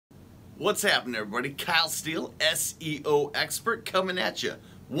What's happening, everybody? Kyle Steele, SEO expert, coming at you.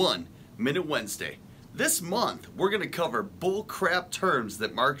 1 Minute Wednesday. This month, we're going to cover bullcrap terms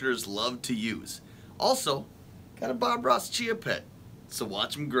that marketers love to use. Also, got a Bob Ross chia pet, so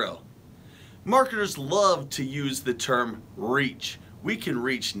watch them grow. Marketers love to use the term reach. We can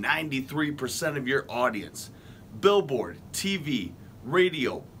reach 93% of your audience. Billboard, TV,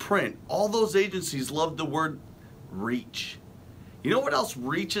 radio, print, all those agencies love the word reach. You know what else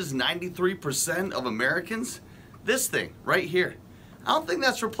reaches 93% of Americans? This thing right here. I don't think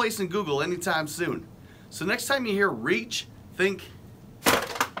that's replacing Google anytime soon. So next time you hear reach, think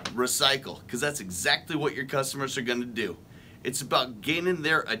recycle, because that's exactly what your customers are going to do. It's about gaining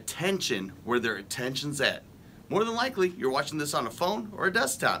their attention where their attention's at. More than likely, you're watching this on a phone or a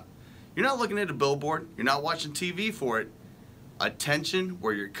desktop. You're not looking at a billboard. You're not watching TV for it. Attention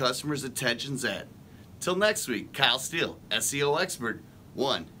where your customer's attention's at. Till next week, Kyle Steele, SEO expert,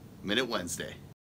 1 Minute Wednesday.